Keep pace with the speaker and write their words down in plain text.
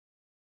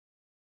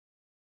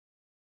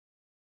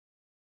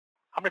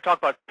I'm going to talk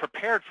about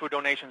prepared food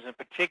donations in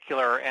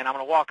particular, and I'm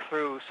going to walk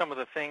through some of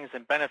the things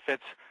and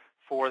benefits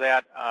for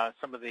that,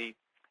 some of the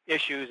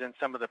issues and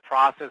some of the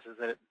processes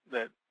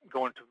that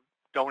go into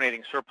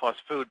donating surplus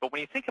food. But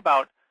when you think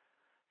about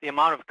the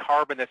amount of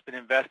carbon that's been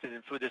invested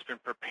in food that's been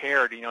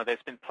prepared,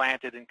 that's been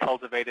planted and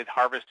cultivated,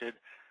 harvested,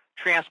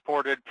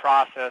 transported,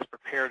 processed,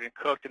 prepared, and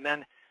cooked, and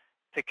then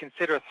to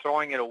consider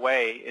throwing it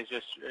away is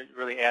just, it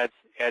really adds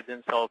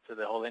insult to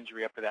the whole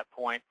injury up to that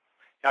point.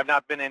 I've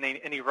not been in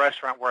any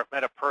restaurant where I've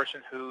met a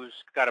person who's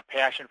got a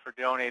passion for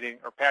donating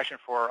or passion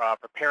for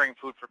preparing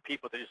food for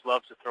people that just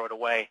loves to throw it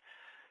away.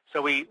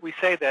 So we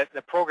say that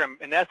the program,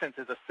 in essence,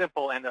 is a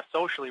simple and a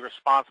socially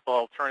responsible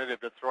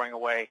alternative to throwing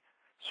away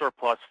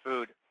surplus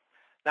food.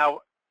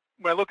 Now,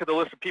 when I look at the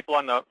list of people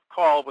on the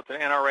call with the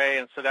NRA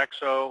and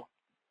Sodexo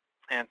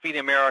and Feed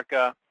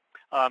America,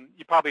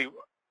 you probably,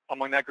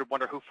 among that group,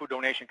 wonder who Food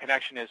Donation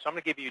Connection is. So I'm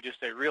going to give you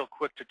just a real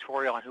quick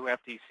tutorial on who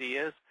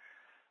FDC is.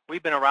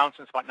 We've been around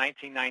since about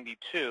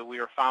 1992. We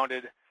were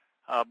founded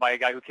by a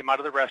guy who came out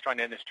of the restaurant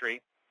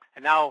industry.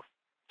 And now,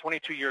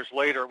 22 years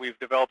later, we've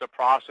developed a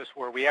process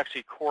where we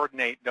actually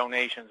coordinate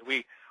donations.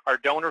 We are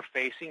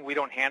donor-facing. We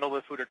don't handle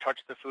the food or touch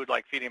the food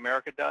like Feed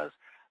America does,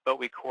 but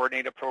we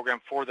coordinate a program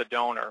for the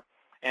donor.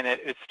 And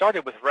it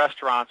started with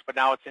restaurants, but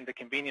now it's into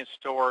convenience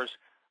stores,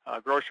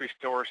 grocery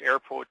stores,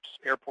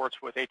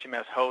 airports with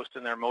HMS Host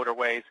and their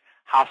motorways,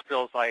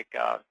 hospitals like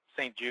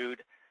St.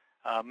 Jude,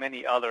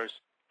 many others.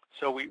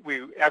 So we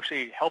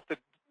actually help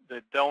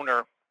the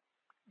donor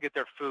get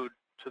their food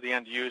to the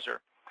end user.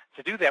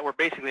 To do that, we're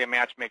basically a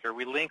matchmaker.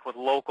 We link with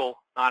local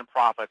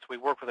nonprofits. We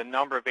work with a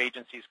number of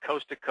agencies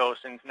coast to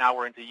coast, and now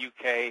we're into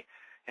UK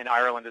and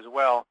Ireland as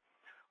well,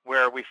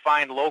 where we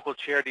find local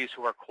charities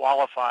who are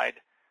qualified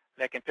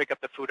that can pick up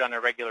the food on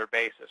a regular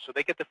basis. So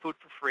they get the food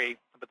for free,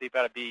 but they've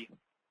got to be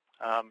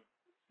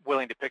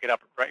willing to pick it up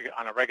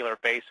on a regular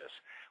basis.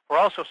 We're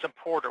also a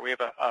supporter. We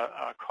have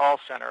a call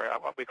center.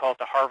 We call it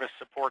the Harvest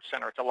Support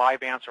Center. It's a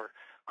live answer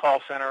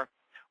call center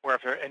where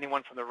if there's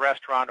anyone from the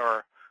restaurant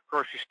or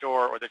grocery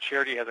store or the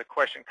charity has a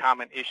question,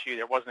 comment, issue,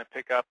 there wasn't a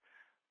pickup,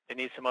 they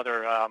need some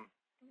other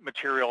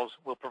materials,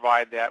 we'll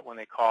provide that when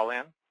they call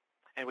in.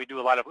 And we do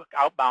a lot of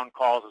outbound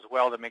calls as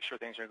well to make sure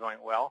things are going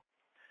well.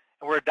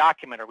 And we're a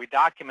documenter. We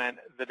document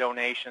the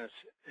donations.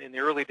 In the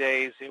early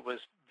days, it was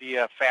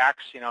via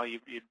fax.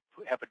 You'd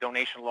have a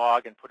donation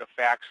log and put a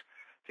fax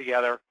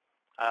together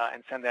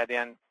and send that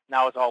in.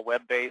 Now it's all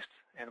web-based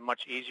and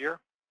much easier.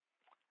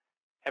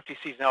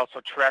 FTC is now also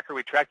a tracker.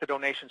 We track the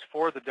donations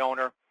for the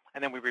donor,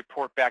 and then we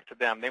report back to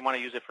them. They want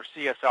to use it for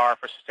CSR,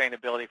 for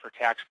sustainability, for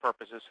tax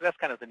purposes. So that's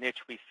kind of the niche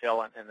we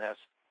fill in this.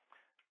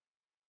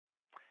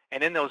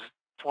 And in those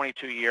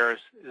 22 years,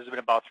 there's been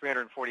about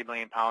 340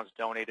 million pounds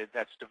donated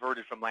that's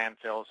diverted from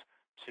landfills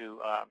to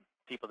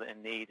people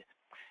in need.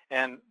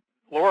 And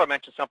Laura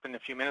mentioned something a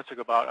few minutes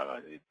ago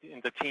about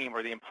in the team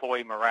or the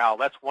employee morale.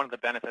 That's one of the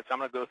benefits. I'm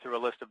going to go through a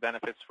list of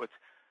benefits with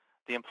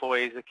the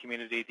employees, the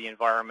community, the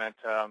environment,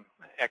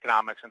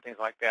 economics, and things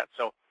like that.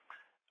 So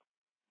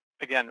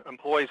again,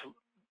 employees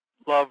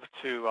love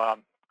to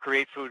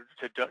create food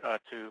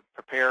to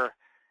prepare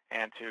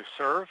and to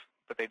serve,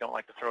 but they don't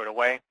like to throw it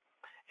away.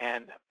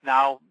 And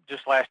now,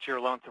 just last year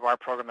alone through our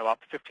program, about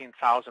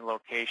 15,000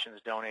 locations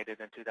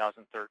donated in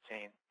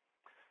 2013.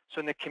 So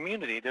in the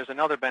community, there's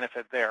another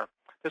benefit there.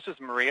 This is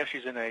Maria.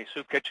 She's in a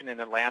soup kitchen in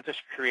Atlanta.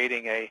 She's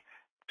creating a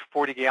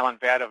 40-gallon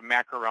vat of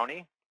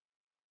macaroni.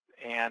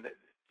 And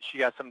she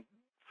got some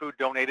food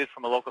donated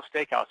from a local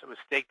steakhouse. It was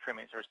steak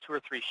trimmings. There was 2 or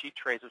 3 sheet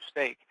trays of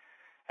steak.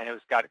 And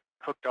it got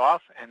cooked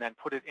off and then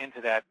put it into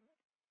that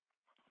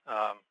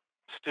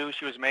stew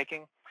she was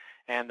making.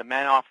 And the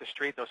men off the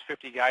street, those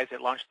 50 guys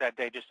at lunch that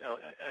day, just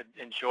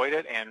enjoyed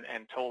it and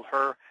told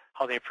her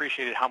how they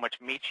appreciated how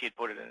much meat she had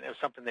put it in. It was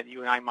something that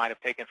you and I might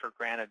have taken for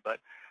granted, but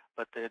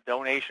the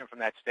donation from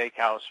that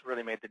steakhouse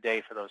really made the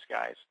day for those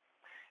guys.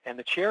 And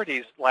the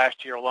charities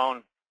last year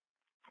alone,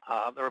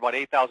 there were about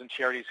 8,000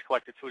 charities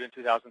collected food in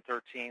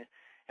 2013.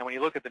 And when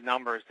you look at the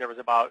numbers, there was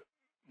about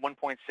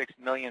 1.6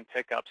 million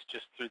pickups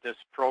just through this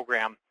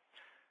program.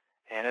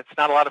 And it's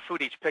not a lot of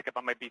food each pickup.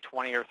 It might be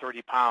 20 or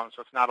 30 pounds,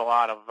 so it's not a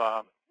lot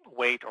of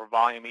weight or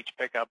volume each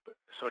pickup.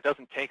 So it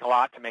doesn't take a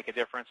lot to make a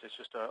difference. It's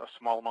just a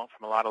small amount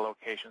from a lot of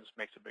locations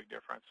makes a big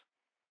difference.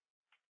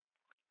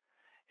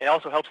 It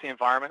also helps the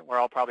environment. We're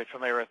all probably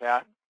familiar with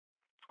that.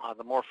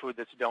 The more food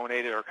that's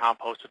donated or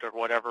composted or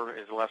whatever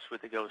is less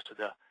food that goes to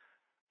the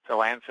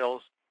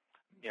landfills.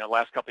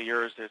 Last couple of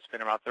years, it's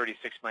been about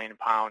 36 million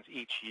pounds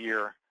each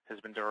year has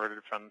been diverted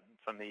from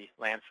the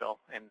landfill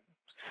and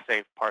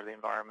saved part of the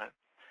environment.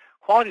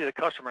 Quality of the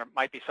customer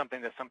might be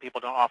something that some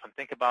people don't often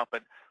think about,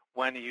 but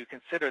when you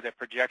consider that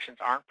projections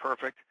aren't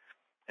perfect,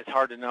 it's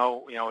hard to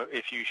know,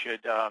 if you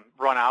should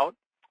run out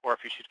or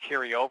if you should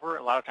carry over.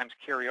 A lot of times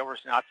carryover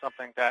is not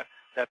something that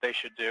they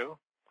should do.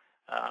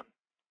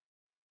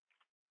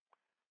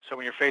 So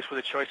when you're faced with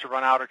a choice to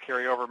run out or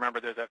carry over,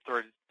 remember there's that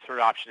third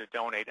option to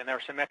donate. And there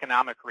are some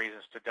economic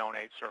reasons to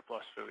donate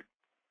surplus food.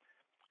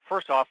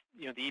 First off,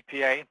 the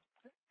EPA,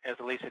 as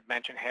Elise had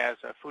mentioned, has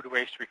a food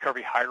waste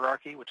recovery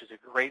hierarchy, which is a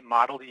great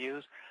model to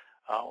use.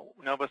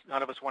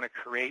 None of us want to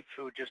create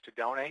food just to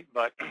donate,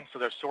 but so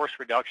there's source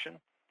reduction.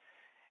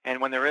 And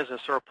when there is a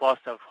surplus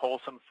of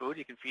wholesome food,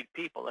 you can feed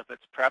people. If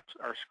it's preps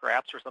or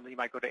scraps or something, you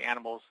might go to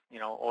animals,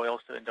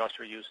 oils to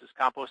industrial uses.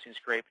 Composting is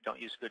great, but don't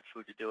use good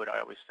food to do it, I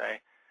always say.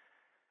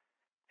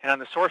 And on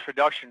the source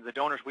reduction, the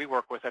donors we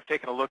work with have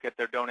taken a look at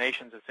their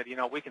donations and said,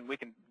 we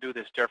can do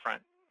this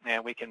different,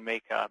 and we can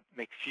make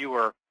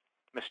fewer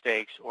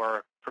mistakes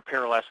or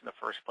prepare less in the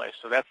first place.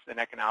 So that's an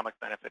economic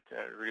benefit to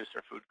reduce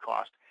their food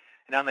cost.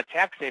 And on the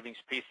tax savings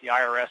piece, the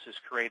IRS has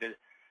created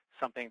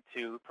something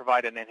to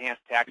provide an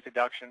enhanced tax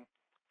deduction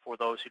for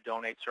those who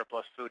donate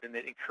surplus food, and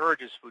it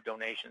encourages food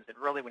donations. And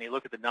really, when you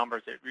look at the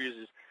numbers, it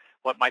uses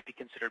what might be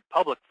considered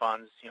public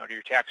funds, to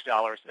your tax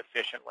dollars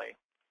efficiently.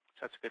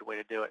 So that's a good way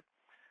to do it.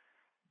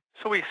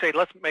 So we say,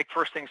 let's make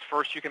first things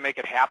first. You can make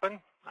it happen.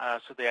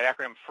 So the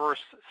acronym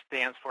FIRST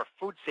stands for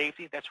food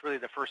safety. That's really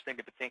the first thing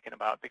to be thinking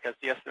about, because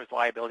yes, there's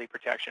liability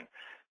protection,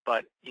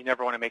 but you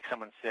never want to make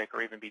someone sick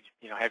or even be,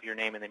 have your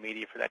name in the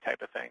media for that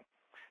type of thing.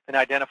 Then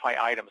identify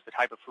items, the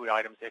type of food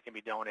items that can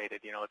be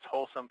donated. It's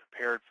wholesome,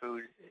 prepared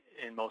food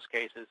in most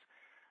cases.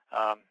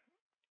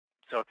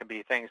 So it can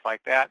be things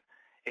like that.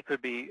 It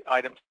could be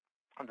items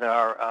that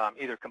are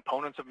either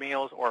components of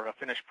meals or a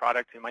finished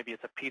product. Maybe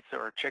it's a pizza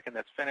or chicken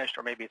that's finished,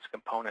 or maybe it's a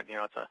component.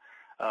 It's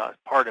a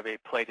part of a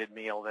plated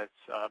meal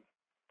that's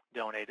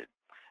donated.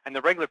 And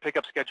the regular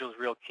pickup schedule is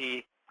real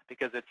key,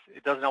 because it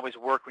doesn't always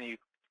work when you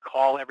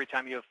call every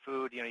time you have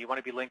food. You want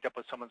to be linked up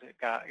with someone that's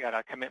got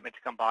a commitment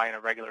to come by on a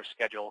regular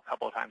schedule a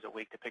couple of times a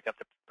week to pick up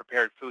the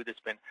prepared food that's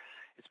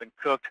been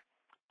cooked,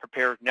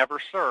 prepared, never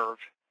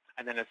served,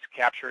 and then it's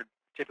captured,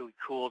 typically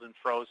cooled and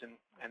frozen,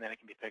 and then it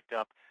can be picked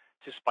up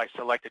just by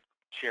selected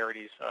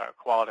charities,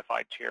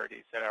 qualified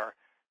charities that are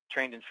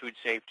trained in food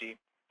safety,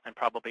 and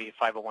probably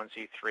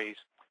 501c3s.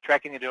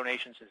 Tracking the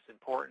donations is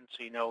important,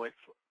 so you know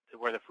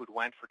where the food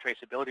went for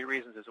traceability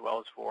reasons, as well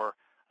as for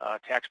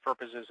tax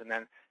purposes. And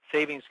then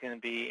savings can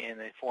be in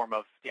the form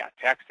of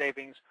tax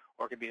savings,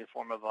 or it can be in the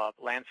form of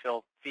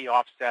landfill fee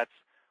offsets,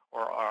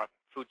 or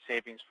food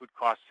savings, food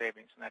cost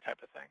savings, and that type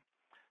of thing.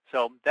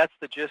 So that's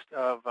the gist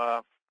of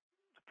the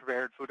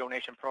Prepared Food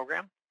Donation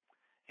Program.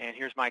 And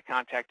here's my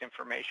contact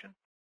information.